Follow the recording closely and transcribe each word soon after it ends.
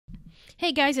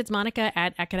Hey guys, it's Monica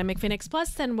at Academic Phoenix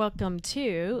Plus, and welcome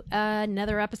to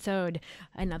another episode,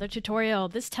 another tutorial.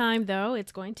 This time, though,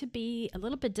 it's going to be a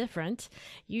little bit different.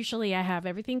 Usually I have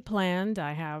everything planned.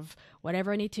 I have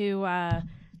whatever I need to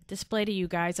display to you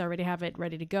guys. I already have it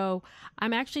ready to go.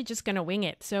 I'm actually just going to wing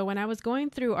it. So when I was going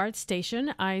through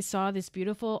ArtStation, I saw this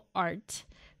beautiful art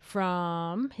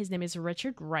from, his name is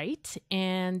Richard Wright,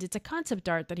 and it's a concept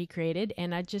art that he created,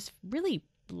 and I just really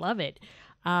love it.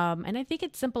 And I think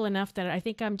it's simple enough that I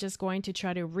think I'm just going to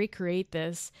try to recreate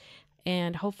this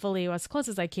and hopefully as close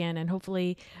as I can, and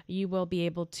hopefully you will be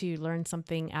able to learn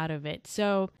something out of it.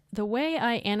 So the way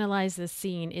I analyze this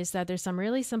scene is that there's some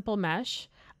really simple mesh,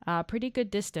 pretty good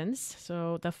distance.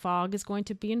 So the fog is going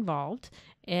to be involved.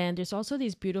 And there's also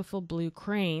these beautiful blue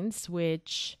cranes,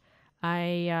 which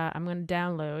I'm going to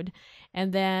download.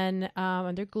 And then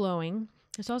they're glowing.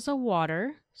 There's also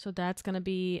water, so that's going to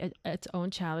be its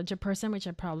own challenge. A person, which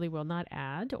I probably will not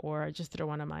add, or just throw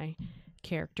one of my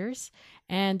characters.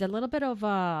 And a little bit of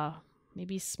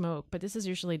maybe smoke, but this is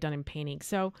usually done in painting.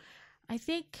 So I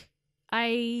think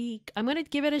I'm going to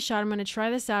give it a shot. I'm going to try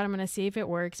this out. I'm going to see if it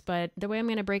works. But the way I'm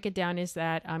going to break it down is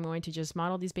that I'm going to just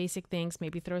model these basic things,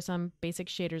 maybe throw some basic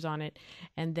shaders on it,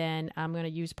 and then I'm going to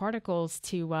use particles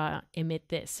to emit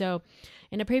this. So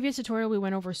in a previous tutorial, we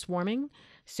went over swarming.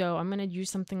 So I'm going to use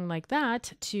something like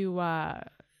that to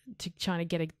try to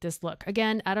get this look.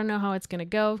 Again, I don't know how it's going to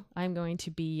go. I'm going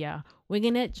to be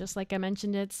winging it, just like I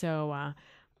mentioned it. So,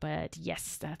 but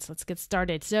yes, let's get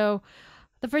started. So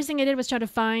the first thing I did was try to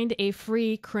find a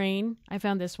free crane. I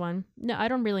found this one. No, I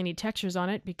don't really need textures on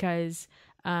it because,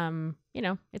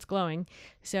 it's glowing.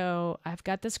 So I've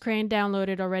got this crane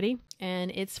downloaded already, and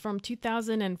it's from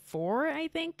 2004, I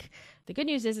think. The good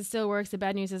news is it still works. The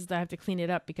bad news is that I have to clean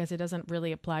it up because it doesn't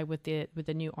really apply with the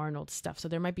new Arnold stuff. So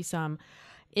there might be some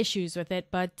issues with it,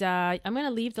 but I'm going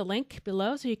to leave the link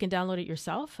below so you can download it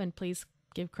yourself, and please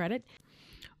give credit.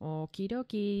 Okie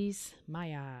dokies,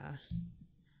 Maya.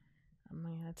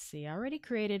 Let's see, I already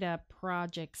created a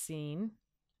project scene.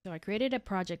 So I created a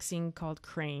project scene called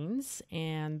Cranes,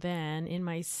 and then in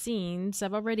my scenes,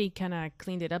 I've already kind of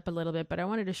cleaned it up a little bit, but I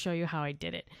wanted to show you how I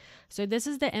did it. So this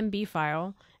is the MB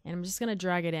file, and I'm just going to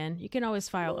drag it in. You can always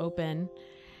file open,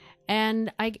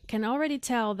 and I can already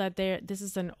tell that this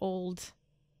is an old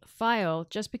file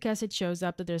just because it shows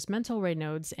up that there's mental ray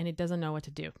nodes and it doesn't know what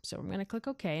to do. So I'm going to click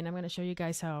OK, and I'm going to show you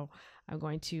guys how I'm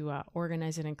going to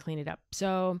organize it and clean it up.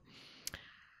 So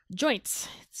joints.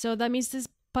 So that means this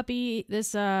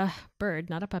bird,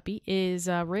 not a puppy, is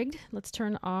rigged. Let's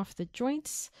turn off the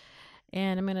joints.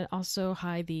 And I'm going to also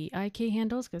hide the IK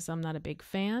handles because I'm not a big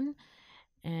fan.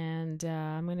 And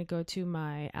I'm going to go to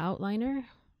my outliner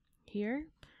here.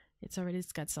 It's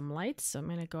got some lights, so I'm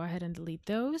going to go ahead and delete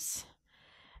those.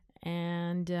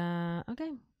 And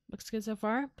okay, looks good so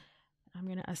far. I'm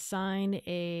going to assign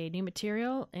a new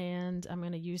material, and I'm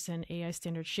going to use an AI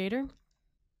standard shader.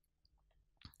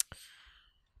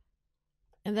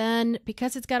 And then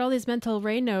because it's got all these mental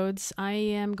ray nodes, I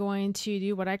am going to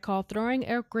do what I call throwing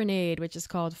a grenade, which is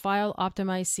called File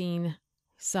Optimize Scene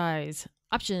Size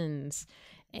Options.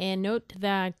 And note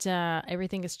that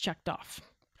everything is checked off.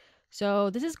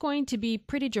 So this is going to be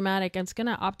pretty dramatic. It's going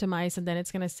to optimize, and then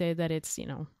it's going to say that it's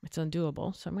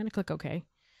undoable. So I'm going to click OK.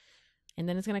 And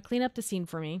then it's going to clean up the scene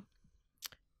for me,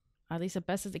 at least as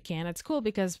best as it can. It's cool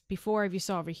because before, if you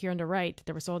saw over here on the right,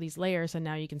 there was all these layers, and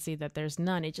now you can see that there's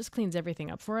none. It just cleans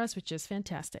everything up for us, which is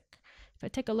fantastic. If I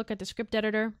take a look at the script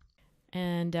editor,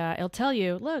 and it'll tell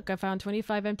you, look, I found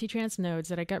 25 empty trans nodes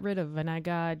that I got rid of, and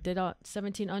I did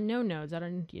 17 unknown nodes. I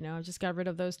just got rid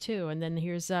of those too. And then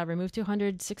here's remove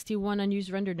 261 unused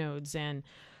render nodes, and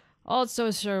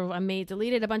also I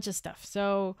deleted a bunch of stuff.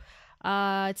 So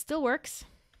it still works.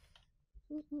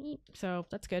 So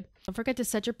that's good. Don't forget to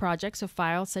set your project. So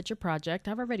file, set your project.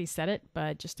 I've already set it,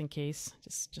 but just in case,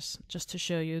 just to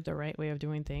show you the right way of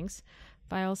doing things.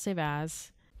 File, save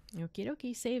as. Okie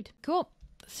dokie, saved. Cool.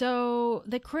 So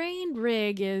the crane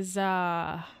rig is,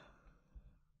 I've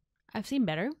seen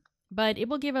better, but it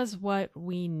will give us what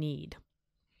we need.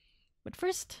 But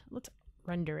first, let's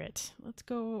render it. Let's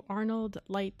go Arnold,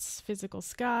 lights, physical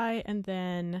sky, and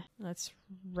then let's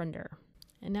render.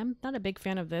 And I'm not a big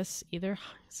fan of this either,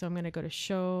 so I'm going to go to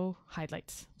show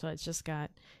highlights. So it's just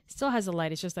still has a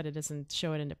light, it's just that it doesn't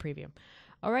show it in the preview.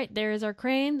 All right, there is our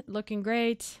crane, looking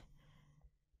great.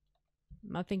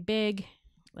 Nothing big.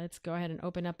 Let's go ahead and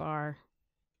open up our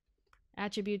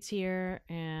attributes here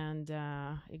and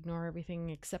ignore everything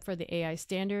except for the AI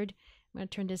standard. I'm going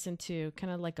to turn this into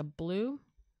kind of like a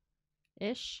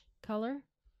blue-ish color.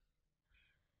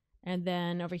 And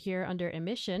then over here under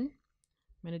emission,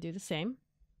 I'm going to do the same.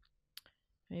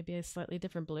 Maybe a slightly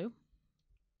different blue.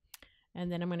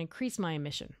 And then I'm going to increase my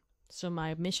emission. So my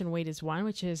emission weight is 1,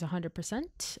 which is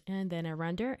 100%. And then I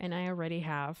render, and I already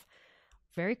have,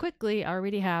 very quickly, I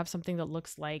already have something that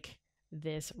looks like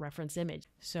this reference image.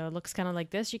 So it looks kind of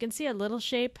like this. You can see a little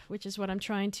shape, which is what I'm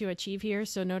trying to achieve here.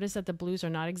 So notice that the blues are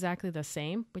not exactly the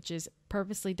same, which is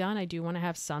purposely done. I do want to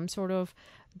have some sort of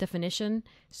definition.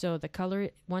 So the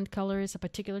color, one color is a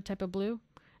particular type of blue,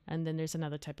 and then there's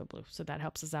another type of blue. So that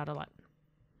helps us out a lot.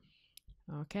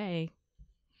 Okay.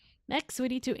 Next, we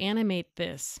need to animate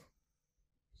this.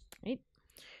 Right?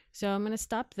 So I'm going to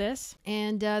stop this,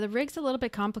 and the rig's a little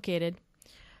bit complicated.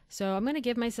 So I'm going to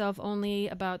give myself only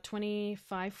about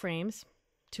 25 frames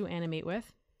to animate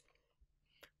with.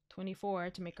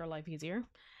 24 to make our life easier.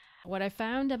 What I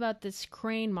found about this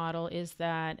crane model is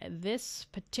that this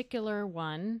particular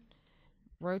one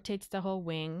rotates the whole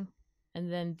wing,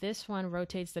 and then this one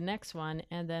rotates the next one,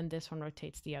 and then this one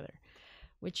rotates the other,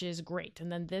 which is great. And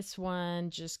then this one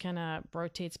just kind of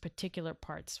rotates particular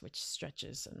parts, which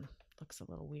stretches and looks a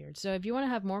little weird. So if you want to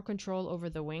have more control over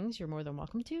the wings, you're more than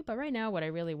welcome to. But right now, what I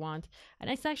really want, and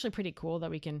it's actually pretty cool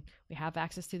that we have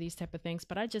access to these type of things,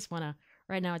 but I just want to,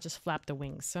 right now, I just flap the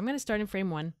wings. So I'm going to start in frame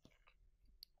 1.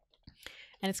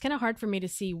 And it's kind of hard for me to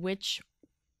see which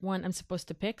one I'm supposed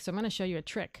to pick. So I'm going to show you a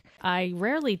trick. I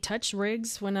rarely touch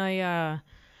rigs when I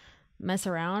mess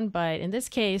around, but in this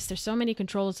case, there's so many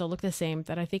controls that look the same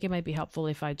that I think it might be helpful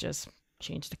if I just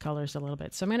change the colors a little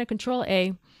bit. So I'm going to Control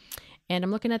A, and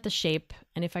I'm looking at the shape.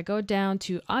 And if I go down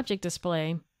to Object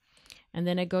Display, and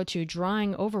then I go to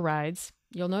Drawing Overrides,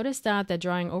 you'll notice that the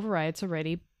Drawing Overrides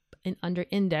already under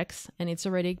Index, and it's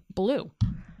already blue,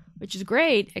 which is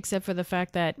great, except for the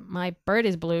fact that my bird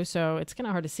is blue, so it's kind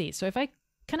of hard to see. So if I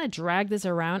kind of drag this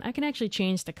around, I can actually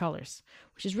change the colors,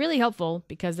 which is really helpful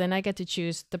because then I get to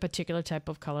choose the particular type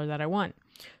of color that I want.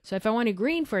 So if I wanted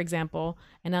green, for example,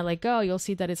 and I let go, you'll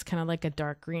see that it's kind of like a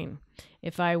dark green.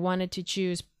 If I wanted to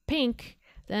choose pink,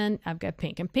 then I've got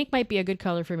pink. And pink might be a good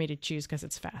color for me to choose because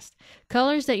it's fast.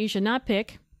 Colors that you should not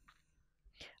pick.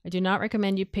 I do not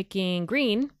recommend you picking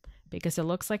green because it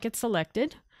looks like it's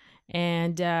selected.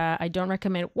 And I don't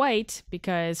recommend white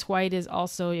because white is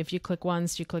also, if you click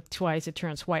once, you click twice, it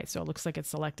turns white. So it looks like it's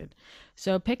selected.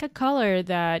 So pick a color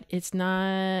that it's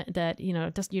not, that, you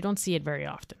know, you don't see it very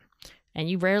often. And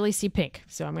you rarely see pink.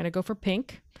 So I'm going to go for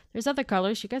pink. There's other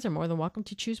colors. You guys are more than welcome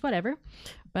to choose whatever.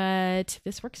 But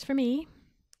this works for me.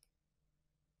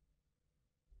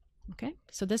 Okay,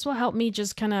 so this will help me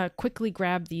just kind of quickly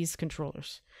grab these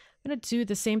controllers. I'm going to do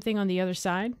the same thing on the other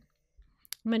side.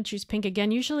 I'm going to choose pink again.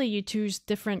 Usually you choose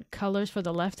different colors for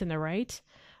the left and the right,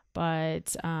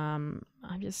 but I'm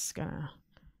just going to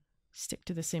stick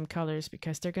to the same colors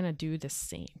because they're going to do the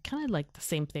same, kind of like the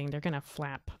same thing. They're going to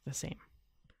flap the same.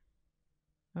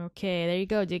 Okay, there you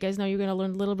go. Do you guys know you're going to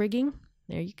learn a little rigging?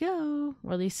 There you go.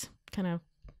 Or at least kind of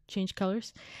change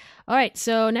colors. All right,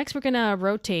 so next we're going to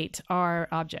rotate our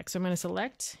objects. So I'm going to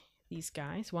select these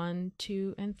guys, 1,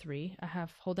 2, and 3. I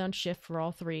have hold down Shift for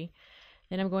all 3.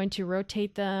 Then I'm going to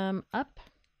rotate them up.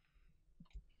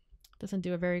 Doesn't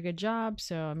do a very good job,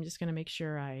 so I'm just going to make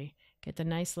sure I get the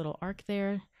nice little arc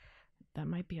there. That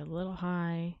might be a little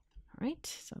high. All right,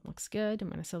 so it looks good. I'm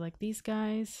going to select these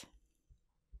guys.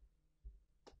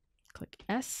 Click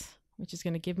S, which is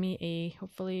going to give me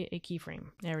hopefully a keyframe.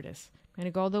 There it is. I'm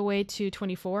going to go all the way to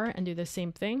 24 and do the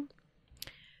same thing.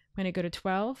 I'm going to go to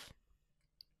 12,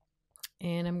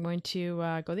 and I'm going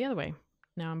to go the other way.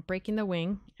 Now I'm breaking the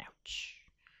wing. Ouch.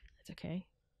 That's okay.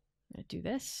 I'm going to do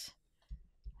this.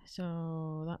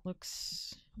 So that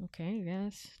looks okay,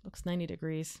 yes. Looks 90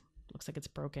 degrees. Looks like it's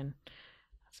broken.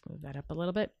 Let's move that up a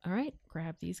little bit. All right,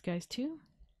 grab these guys too.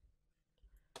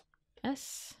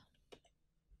 S.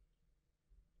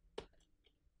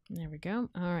 There we go.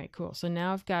 All right, cool. So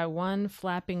now I've got one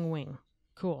flapping wing.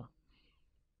 Cool.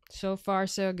 So far,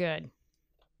 so good.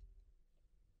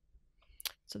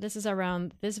 So this is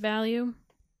around this value.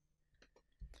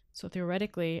 So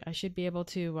theoretically, I should be able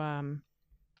to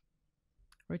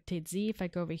rotate Z if I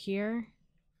go over here.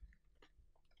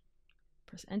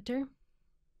 Press Enter.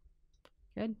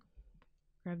 Good.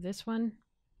 Grab this one.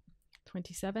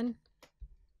 27.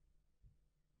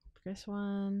 This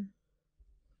one.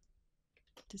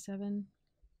 7,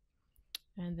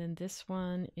 and then this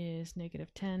one is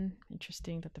 -10.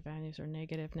 Interesting that the values are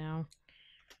negative now.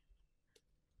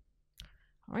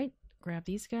 All right, grab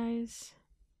these guys.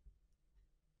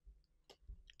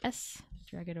 S,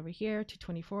 drag it over here to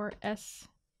 24. S,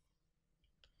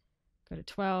 go to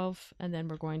 12, and then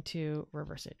we're going to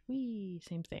reverse it. Whee,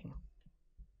 same thing.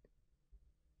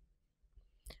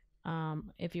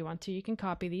 If you want to, you can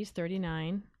copy these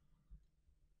 39,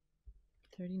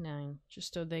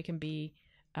 just so they can be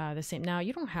the same. Now,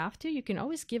 you don't have to. You can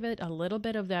always give it a little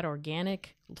bit of that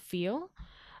organic feel,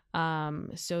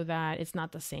 so that it's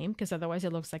not the same, because otherwise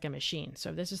it looks like a machine. So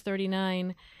if this is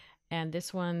 39 and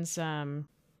this one's, the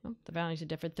values are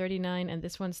different, 39 and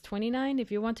this one's 29.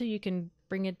 If you want to, you can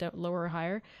bring it lower or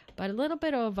higher, but a little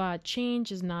bit of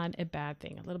change is not a bad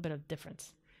thing. A little bit of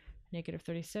difference. Negative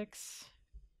 36.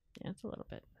 Yeah, it's a little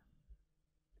bit.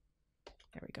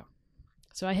 There we go.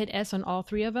 So I hit S on all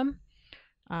three of them.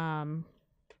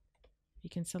 You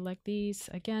can select these.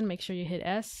 Again, make sure you hit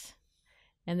S.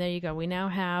 And there you go. We now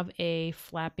have a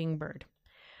flapping bird.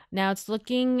 Now it's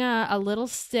looking a little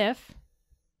stiff,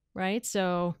 right?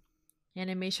 So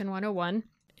Animation 101.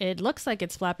 It looks like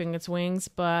it's flapping its wings,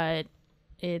 but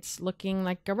it's looking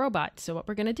like a robot. So what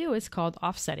we're going to do is called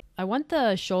offsetting. I want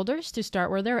the shoulders to start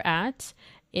where they're at.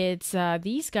 It's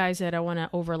these guys that I want to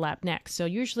overlap next. So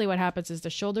usually what happens is the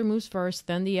shoulder moves first,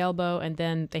 then the elbow, and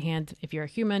then the hand if you're a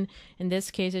human. In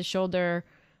this case, it's shoulder,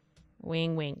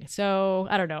 wing, wing. So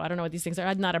I don't know. I don't know what these things are.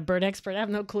 I'm not a bird expert. I have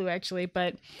no clue actually,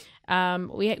 but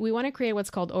we want to create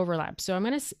what's called overlap. So I'm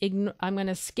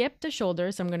gonna skip the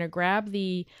shoulders. I'm gonna grab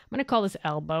I'm gonna call this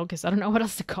elbow because I don't know what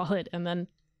else to call it, and then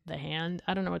the hand.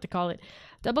 I don't know what to call it.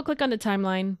 Double click on the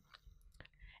timeline,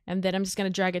 and then I'm just gonna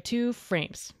drag it 2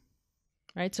 frames.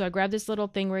 Right, so I grab this little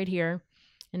thing right here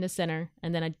in the center,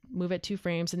 and then I move it 2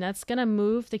 frames, and that's gonna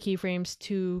move the keyframes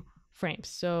 2 frames.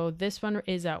 So this one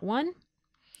is at 1,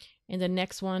 and the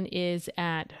next one is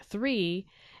at 3,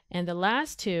 and the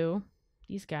last 2,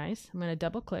 these guys, I'm gonna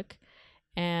double click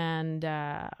and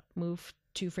move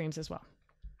 2 frames as well.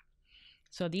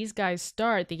 So these guys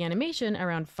start the animation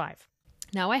around 5.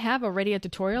 Now I have already a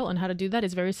tutorial on how to do that.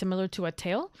 It's very similar to a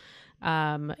tail.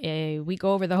 We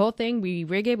go over the whole thing, we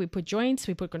rig it, we put joints,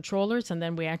 we put controllers, and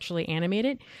then we actually animate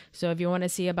it. So if you want to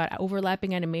see about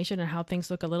overlapping animation and how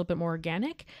things look a little bit more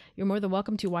organic, you're more than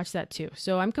welcome to watch that too.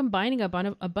 So I'm combining a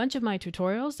bunch of my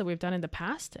tutorials that we've done in the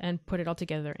past and put it all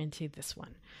together into this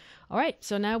one. All right,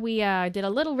 so now we did a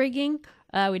little rigging,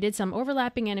 we did some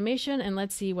overlapping animation, and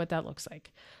let's see what that looks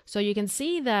like. So you can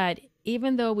see that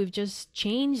even though we've just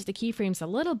changed the keyframes a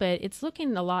little bit, it's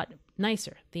looking a lot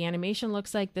nicer. The animation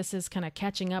looks like this is kind of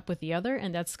catching up with the other,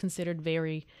 and that's considered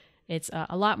it's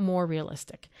a lot more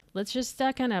realistic. Let's just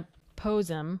kind of pose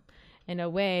them in a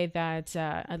way that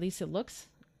at least it looks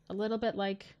a little bit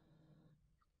like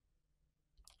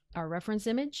our reference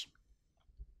image.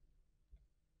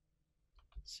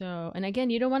 So, and again,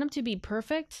 you don't want them to be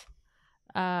perfect.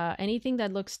 Anything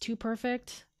that looks too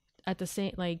perfect at the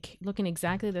same, like looking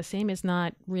exactly the same, is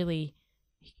not really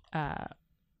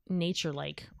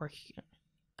nature-like, or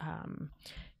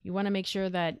you want to make sure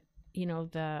that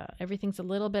everything's a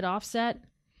little bit offset.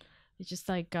 It's just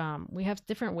like we have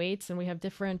different weights and we have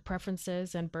different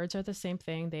preferences, and birds are the same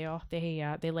thing. They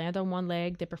land on one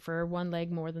leg. They prefer one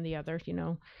leg more than the other,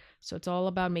 so it's all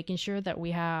about making sure that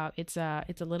it's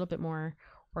a little bit more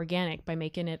organic by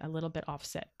making it a little bit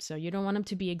offset. So you don't want them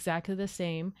to be exactly the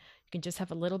same. You can just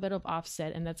have a little bit of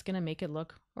offset, and that's going to make it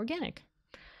look organic.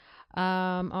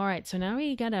 All right, so now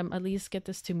we gotta at least get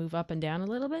this to move up and down a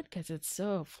little bit because it's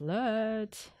so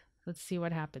flat. Let's see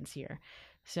what happens here.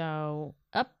 So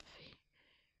up,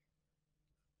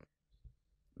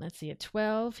 let's see, at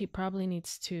 12 he probably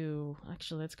needs to,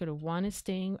 actually let's go to 1 is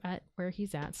staying at where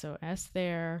he's at, so S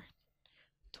there,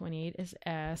 28 is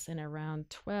S, and around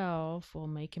 12 we'll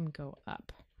make him go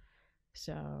up.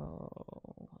 So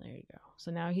there you go.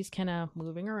 So now he's kind of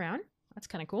moving around. That's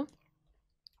kind of cool.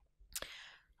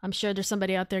 I'm sure there's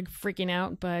somebody out there freaking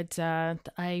out, but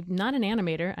I'm not an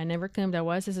animator. I never claimed I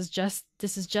was. This is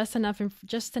just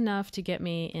enough to get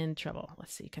me in trouble.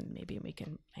 Let's see, maybe we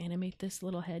can animate this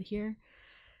little head here.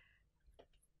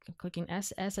 I'm clicking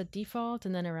SS at default,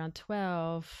 and then around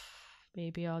 12,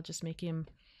 maybe I'll just make him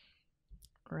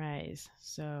rise.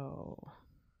 So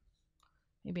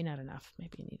maybe not enough.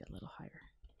 Maybe you need a little higher.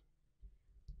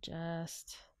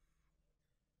 Does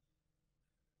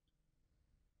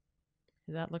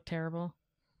that look terrible?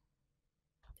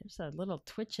 There's a little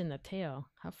twitch in the tail.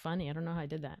 How funny. I don't know how I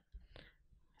did that.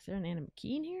 Is there an animate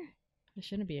key in here? There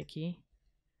shouldn't be a key.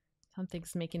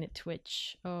 Something's making it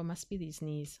twitch. Oh, it must be these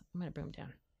knees. I'm going to bring them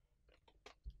down.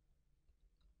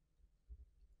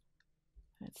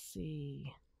 Let's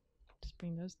see. Just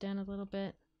bring those down a little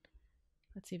bit.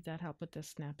 Let's see if that helped with the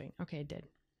snapping. Okay, it did.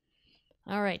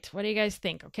 All right. What do you guys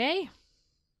think? Okay.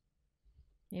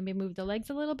 Maybe move the legs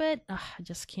a little bit. Ugh, I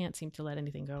just can't seem to let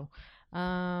anything go.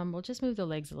 We'll just move the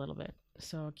legs a little bit.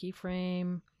 So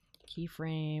keyframe,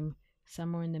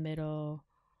 somewhere in the middle.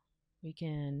 We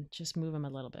can just move them a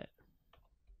little bit.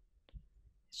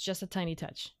 It's just a tiny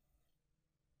touch.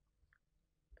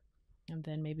 And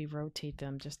then maybe rotate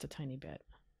them just a tiny bit.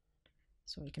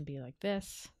 So it can be like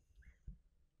this.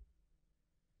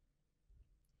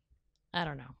 I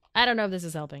don't know. I don't know if this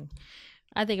is helping.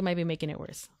 I think it might be making it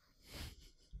worse.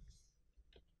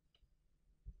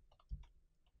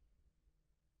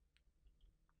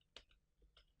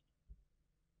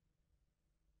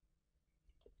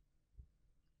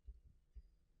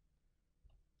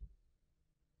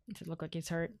 Does it look like he's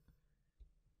hurt?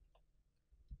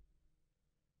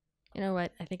 You know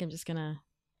what? I think I'm just gonna...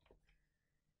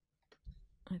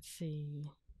 Let's see.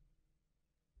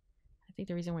 I think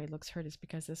the reason why it looks hurt is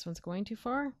because this one's going too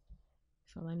far.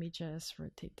 So let me just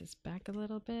rotate this back a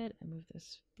little bit and move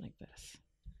this like this.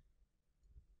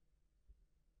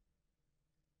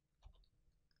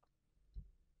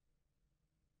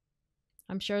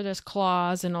 I'm sure there's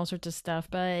claws and all sorts of stuff,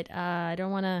 but I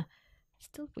don't want to...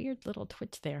 Still weird little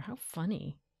twitch there. How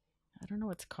funny. I don't know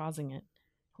what's causing it.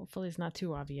 Hopefully it's not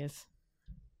too obvious.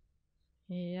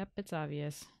 Yep, it's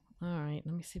obvious. All right,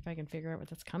 let me see if I can figure out where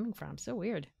that's coming from. So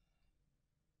weird.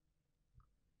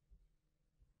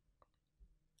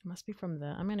 It must be from the...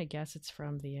 I'm going to guess it's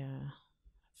from the...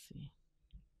 let's see.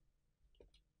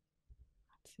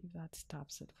 Let's see if that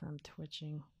stops it from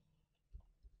twitching.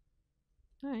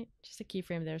 All right, just a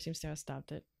keyframe there seems to have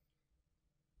stopped it.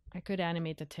 I could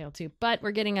animate the tail too, but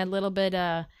we're getting a little bit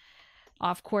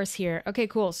off course here. Okay,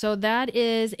 cool. So that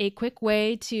is a quick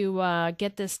way to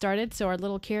get this started. So our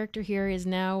little character here is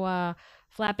now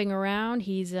flapping around.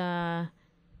 He's,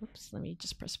 oops, let me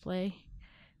just press play.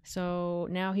 So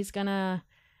now he's gonna,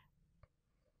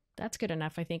 that's good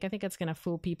enough, I think. I think it's gonna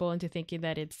fool people into thinking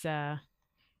that it's a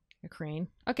crane.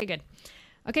 Okay, good.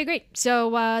 Okay, great.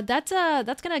 So that's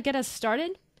gonna get us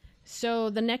started. So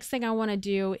the next thing I want to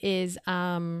do is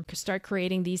start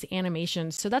creating these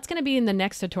animations. So that's going to be in the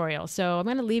next tutorial. So I'm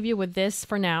going to leave you with this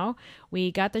for now.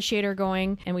 We got the shader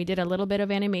going and we did a little bit of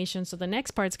animation. So the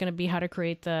next part is going to be how to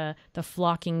create the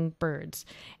flocking birds.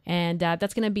 And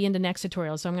that's going to be in the next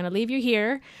tutorial. So I'm going to leave you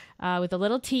here with a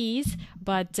little tease,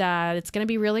 but it's going to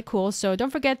be really cool. So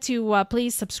don't forget to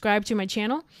please subscribe to my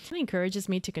channel. It encourages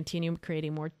me to continue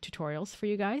creating more tutorials for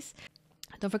you guys.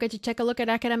 Don't forget to take a look at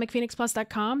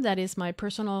academicphoenixplus.com. That is my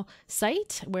personal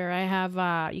site where I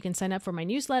have, you can sign up for my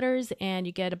newsletters and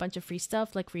you get a bunch of free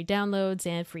stuff like free downloads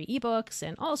and free ebooks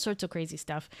and all sorts of crazy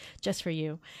stuff just for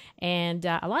you. And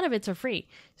a lot of it's are free.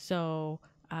 So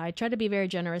I try to be very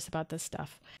generous about this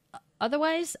stuff.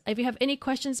 Otherwise, if you have any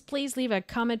questions, please leave a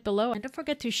comment below. And don't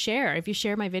forget to share. If you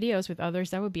share my videos with others,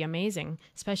 that would be amazing,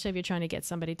 especially if you're trying to get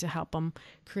somebody to help them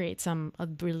create a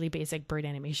really basic bird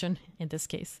animation in this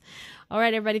case. All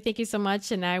right, everybody, thank you so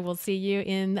much. And I will see you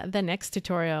in the next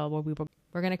tutorial where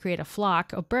we're going to create a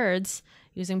flock of birds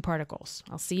using particles.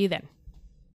 I'll see you then.